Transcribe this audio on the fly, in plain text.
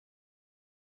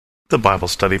The Bible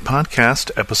Study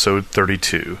Podcast, Episode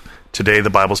 32. Today, the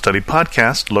Bible Study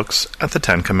Podcast looks at the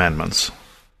Ten Commandments.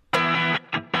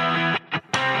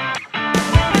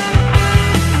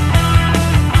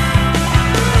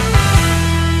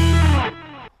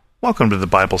 Welcome to the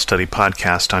Bible Study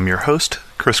Podcast. I'm your host,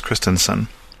 Chris Christensen.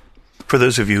 For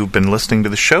those of you who've been listening to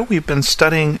the show, we've been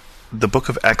studying the book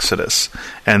of Exodus,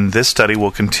 and this study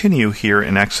will continue here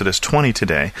in Exodus 20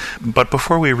 today. But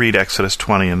before we read Exodus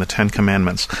 20 and the Ten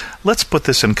Commandments, let's put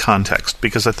this in context,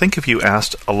 because I think if you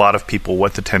asked a lot of people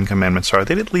what the Ten Commandments are,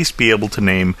 they'd at least be able to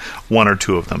name one or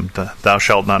two of them, the thou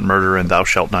shalt not murder and thou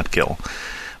shalt not kill.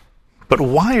 But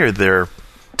why are there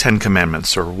 10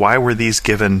 Commandments, or why were these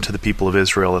given to the people of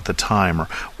Israel at the time, or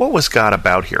what was God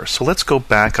about here? So let's go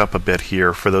back up a bit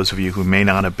here for those of you who may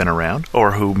not have been around,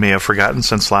 or who may have forgotten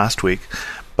since last week.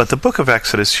 But the book of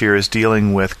Exodus here is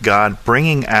dealing with God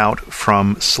bringing out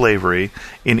from slavery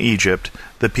in Egypt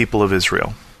the people of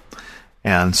Israel.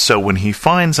 And so when he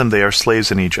finds them, they are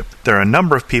slaves in Egypt. There are a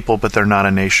number of people, but they're not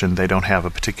a nation. They don't have a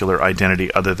particular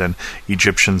identity other than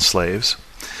Egyptian slaves.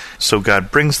 So God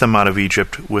brings them out of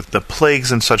Egypt with the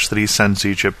plagues and such that he sends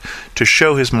Egypt to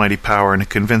show his mighty power and to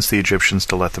convince the Egyptians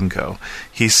to let them go.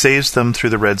 He saves them through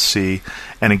the Red Sea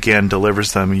and again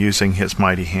delivers them using his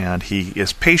mighty hand. He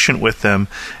is patient with them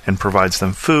and provides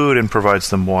them food and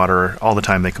provides them water all the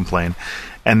time they complain.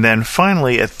 And then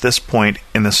finally, at this point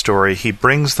in the story, he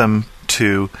brings them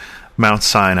to Mount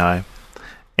Sinai,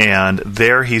 and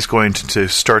there he's going to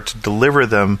start to deliver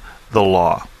them the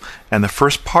law. And the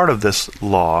first part of this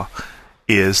law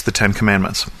is the Ten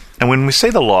Commandments. And when we say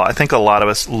the law, I think a lot of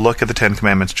us look at the Ten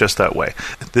Commandments just that way.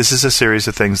 This is a series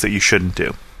of things that you shouldn't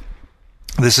do.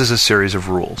 This is a series of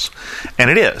rules. And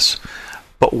it is.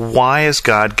 But why is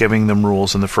God giving them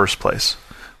rules in the first place?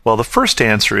 Well, the first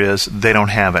answer is they don't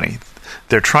have any.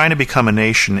 They're trying to become a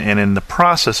nation, and in the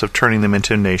process of turning them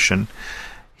into a nation,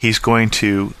 he's going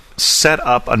to set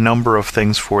up a number of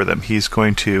things for them. He's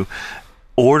going to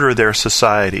order their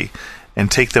society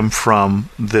and take them from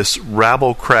this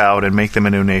rabble crowd and make them a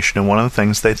new nation. And one of the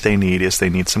things that they need is they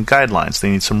need some guidelines.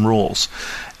 They need some rules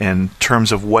in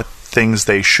terms of what things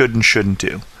they should and shouldn't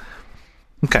do.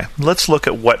 Okay, let's look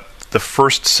at what the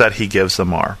first set he gives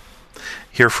them are.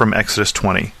 Here from Exodus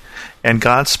 20. And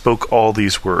God spoke all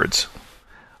these words.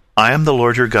 I am the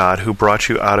Lord your God who brought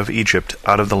you out of Egypt,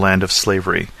 out of the land of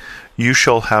slavery. You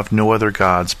shall have no other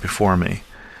gods before me.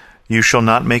 You shall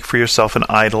not make for yourself an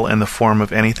idol in the form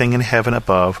of anything in heaven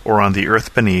above, or on the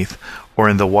earth beneath, or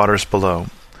in the waters below.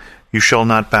 You shall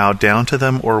not bow down to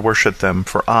them or worship them,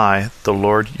 for I, the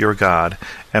Lord your God,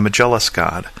 am a jealous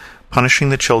God,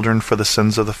 punishing the children for the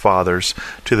sins of the fathers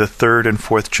to the third and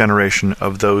fourth generation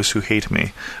of those who hate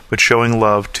me, but showing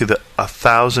love to the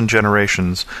 1,000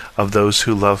 generations of those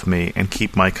who love me and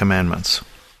keep my commandments.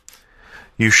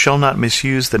 You shall not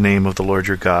misuse the name of the Lord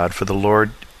your God, for the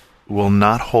Lord will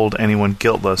not hold anyone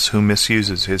guiltless who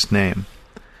misuses his name.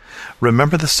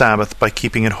 Remember the Sabbath by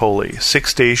keeping it holy.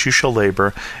 6 days you shall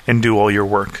labor and do all your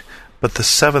work. But the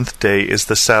seventh day is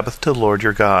the Sabbath to the Lord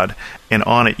your God, and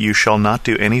on it you shall not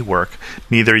do any work,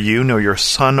 neither you nor your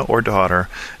son or daughter,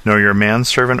 nor your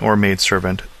manservant or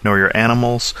maidservant, nor your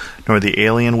animals, nor the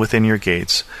alien within your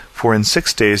gates. For in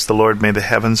 6 days the Lord made the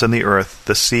heavens and the earth,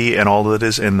 the sea and all that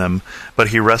is in them, but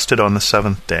he rested on the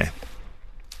seventh day.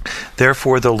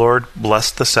 Therefore the Lord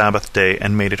blessed the Sabbath day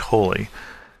and made it holy.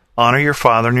 Honor your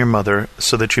father and your mother,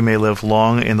 so that you may live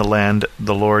long in the land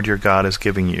the Lord your God is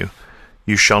giving you.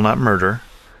 You shall not murder.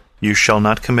 You shall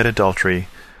not commit adultery.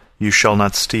 You shall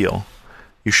not steal.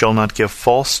 You shall not give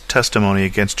false testimony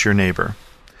against your neighbor.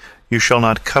 You shall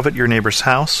not covet your neighbor's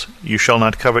house. You shall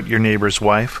not covet your neighbor's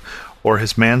wife, or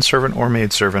his manservant or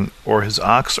maidservant, or his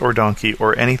ox or donkey,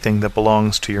 or anything that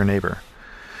belongs to your neighbor.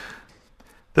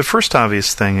 The first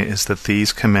obvious thing is that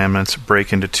these commandments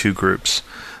break into two groups.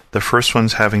 The first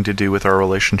one's having to do with our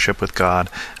relationship with God,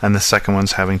 and the second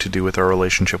one's having to do with our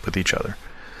relationship with each other.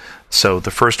 So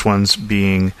the first one's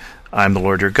being, I am the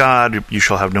Lord your God, you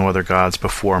shall have no other gods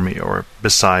before me or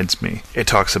besides me. It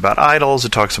talks about idols,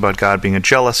 it talks about God being a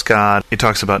jealous God, it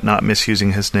talks about not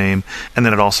misusing his name, and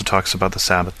then it also talks about the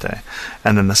Sabbath day.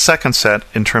 And then the second set,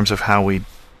 in terms of how we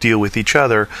deal with each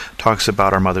other, talks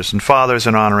about our mothers and fathers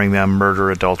and honoring them, murder,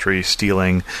 adultery,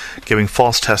 stealing, giving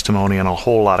false testimony, and a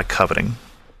whole lot of coveting.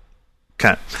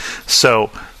 Okay, so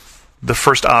the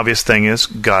first obvious thing is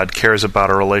God cares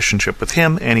about our relationship with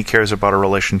him, and he cares about our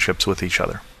relationships with each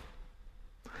other.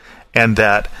 And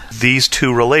that these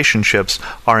two relationships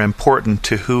are important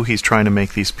to who he's trying to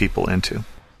make these people into.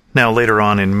 Now, later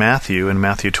on in Matthew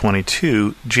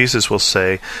 22, Jesus will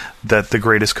say that the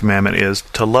greatest commandment is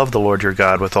to love the Lord your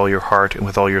God with all your heart and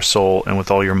with all your soul and with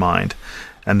all your mind.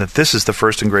 and that this is the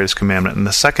first and greatest commandment, and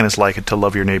the second is like it, to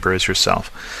love your neighbor as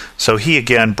yourself. So he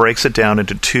again breaks it down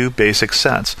into two basic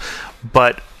sets.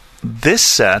 But this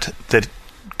set that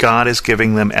God is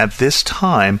giving them at this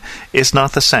time is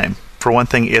not the same. For one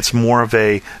thing, it's more of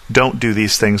a don't do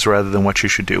these things rather than what you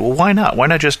should do. Well, why not? Why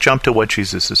not just jump to what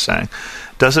Jesus is saying?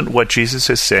 Doesn't what Jesus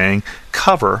is saying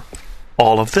cover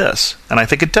all of this? And I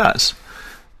think it does.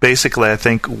 Basically, I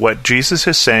think what Jesus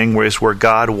is saying is where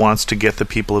God wants to get the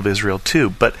people of Israel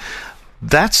to. But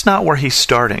that's not where he's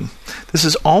starting. This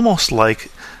is almost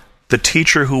like the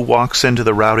teacher who walks into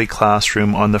the rowdy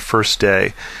classroom on the first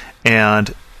day, and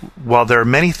while there are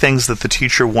many things that the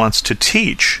teacher wants to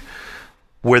teach,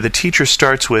 where the teacher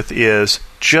starts with is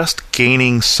just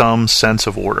gaining some sense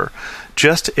of order,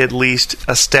 just at least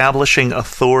establishing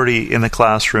authority in the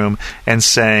classroom and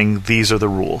saying, these are the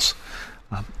rules.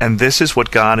 And this is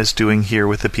what God is doing here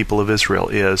with the people of Israel,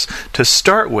 is to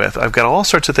start with, I've got all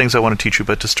sorts of things I want to teach you,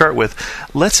 but to start with,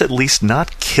 let's at least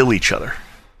not kill each other.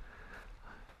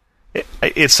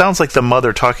 It sounds like the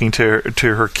mother talking to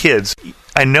her kids.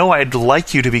 I know I'd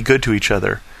like you to be good to each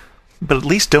other, but at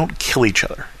least don't kill each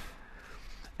other.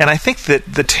 And I think that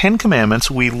the Ten Commandments,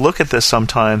 we look at this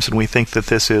sometimes and we think that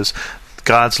this is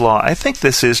God's law. I think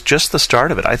this is just the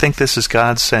start of it. I think this is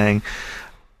God saying,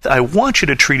 I want you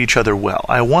to treat each other well.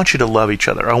 I want you to love each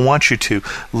other. I want you to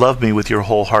love me with your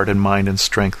whole heart and mind and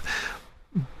strength.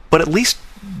 But at least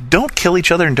don't kill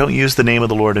each other and don't use the name of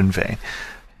the Lord in vain.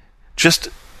 Just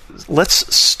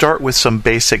let's start with some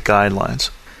basic guidelines.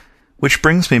 Which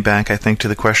brings me back, I think, to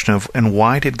the question of, and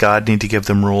why did God need to give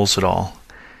them rules at all?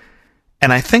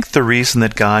 And I think the reason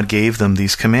that God gave them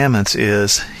these commandments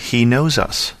is he knows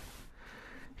us.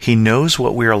 He knows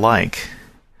what we're like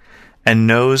and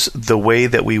knows the way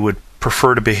that we would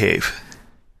prefer to behave.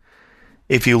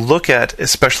 If you look at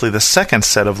especially the second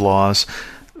set of laws,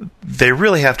 they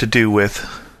really have to do with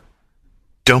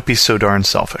don't be so darn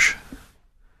selfish.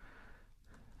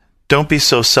 Don't be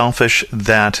so selfish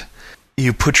that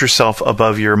you put yourself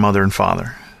above your mother and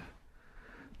father.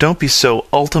 Don't be so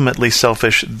ultimately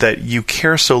selfish that you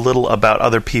care so little about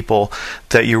other people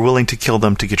that you're willing to kill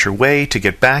them to get your way, to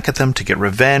get back at them, to get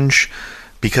revenge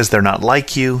because they're not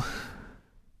like you.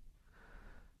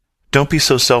 Don't be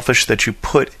so selfish that you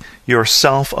put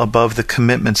yourself above the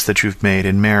commitments that you've made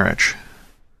in marriage,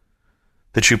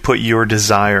 that you put your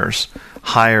desires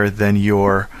higher than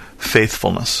your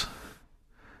faithfulness.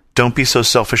 Don't be so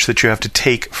selfish that you have to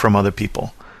take from other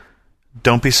people.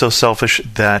 Don't be so selfish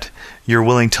that you're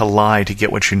willing to lie to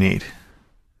get what you need.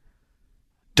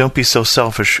 Don't be so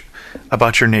selfish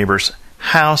about your neighbor's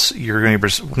house, your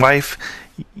neighbor's wife.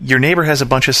 Your neighbor has a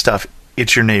bunch of stuff.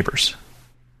 It's your neighbor's.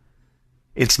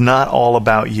 It's not all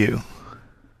about you.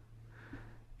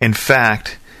 In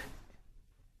fact,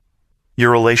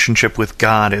 your relationship with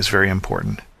God is very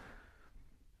important.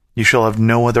 You shall have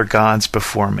no other gods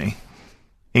before me,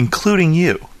 including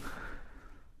you.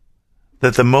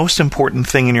 That the most important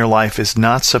thing in your life is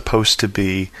not supposed to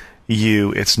be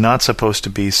you. It's not supposed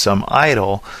to be some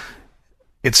idol.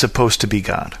 It's supposed to be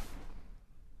God.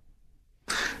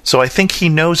 So I think he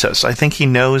knows us. I think he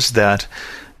knows that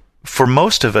for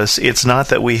most of us, it's not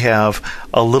that we have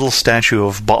a little statue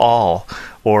of Baal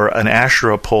or an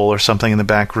Asherah pole or something in the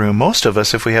back room. Most of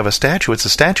us, if we have a statue, it's a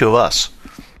statue of us.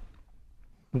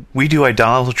 We do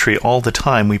idolatry all the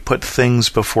time. We put things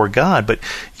before God, but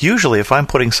usually if I'm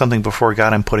putting something before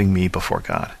God, I'm putting me before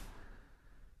God.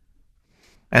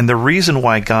 And the reason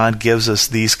why God gives us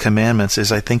these commandments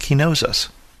is I think he knows us.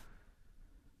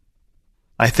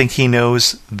 I think he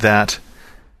knows that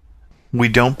we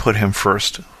don't put him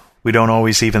first. We don't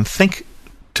always even think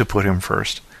to put him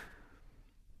first.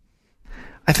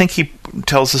 I think he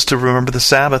tells us to remember the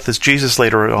Sabbath, as Jesus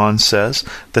later on says,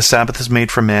 the Sabbath is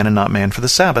made for man and not man for the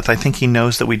Sabbath. I think he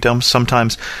knows that we don't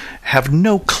sometimes have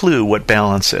no clue what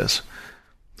balance is.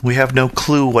 We have no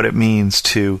clue what it means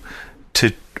to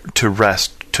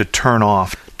rest, to turn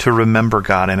off, to remember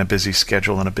God in a busy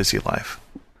schedule and a busy life.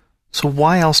 So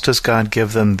why else does God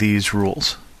give them these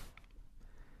rules?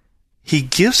 He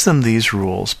gives them these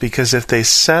rules because if they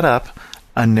set up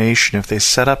a nation, if they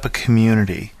set up a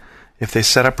community, if they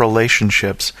set up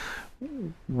relationships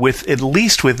with at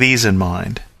least with these in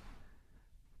mind,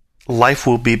 life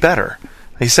will be better.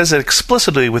 He says it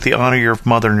explicitly with the honor your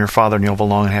mother and your father and you'll have a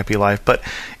long and happy life. But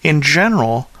in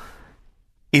general,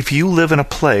 if you live in a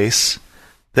place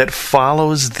that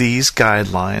follows these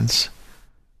guidelines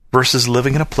versus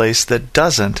living in a place that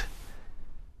doesn't,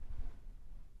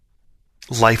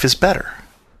 life is better.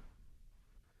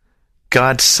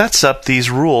 God sets up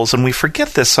these rules, and we forget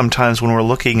this sometimes when we're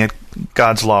looking at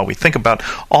God's law. We think about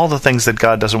all the things that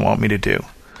God doesn't want me to do.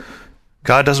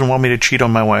 God doesn't want me to cheat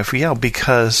on my wife. Yeah,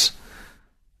 because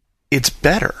it's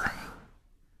better.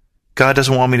 God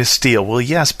doesn't want me to steal. Well,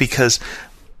 yes, because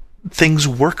things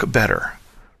work better.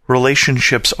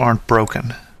 Relationships aren't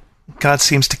broken. God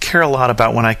seems to care a lot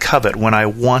about when I covet, when I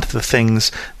want the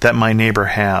things that my neighbor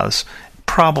has.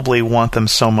 Probably want them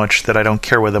so much that I don't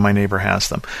care whether my neighbor has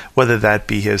them. Whether that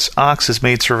be his ox, his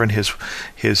maidservant,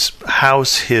 his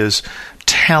house, his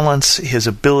talents, his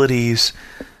abilities.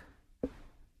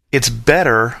 It's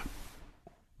better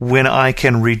when I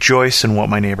can rejoice in what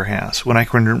my neighbor has, when I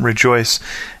can rejoice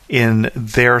in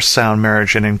their sound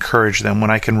marriage and encourage them,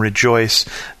 when I can rejoice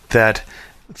that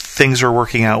things are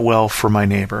working out well for my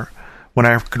neighbor, when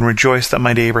I can rejoice that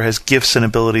my neighbor has gifts and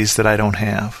abilities that I don't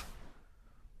have.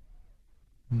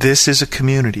 This is a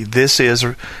community. This is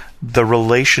the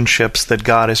relationships that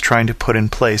God is trying to put in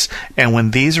place. And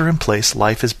when these are in place,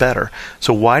 life is better.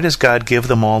 So why does God give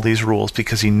them all these rules?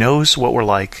 Because He knows what we're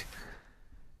like,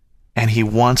 and He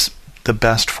wants the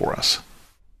best for us.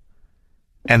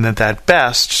 And that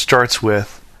best starts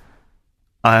with,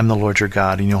 I am the Lord your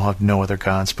God, and you'll have no other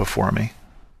gods before me.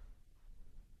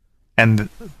 And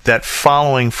that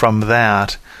following from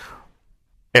that,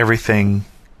 everything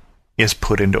is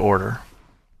put into order.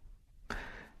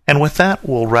 And with that,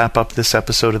 we'll wrap up this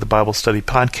episode of the Bible Study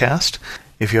Podcast.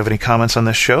 If you have any comments on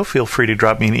this show, feel free to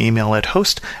drop me an email at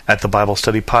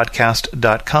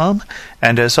host@thebiblestudypodcast.com.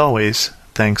 And as always,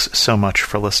 thanks so much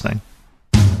for listening.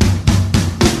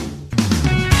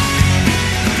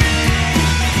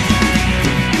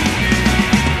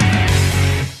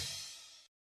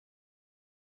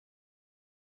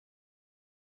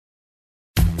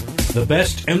 The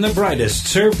best and the brightest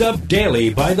served up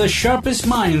daily by the sharpest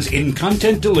minds in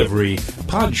content delivery,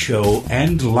 pod show,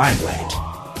 and limelight.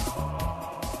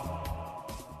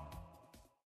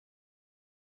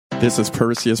 This is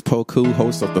Perseus Poku,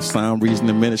 host of the Sound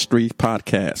Reasoning Ministry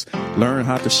podcast. Learn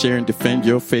how to share and defend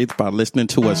your faith by listening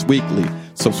to us weekly.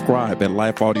 Subscribe at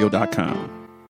lifeaudio.com.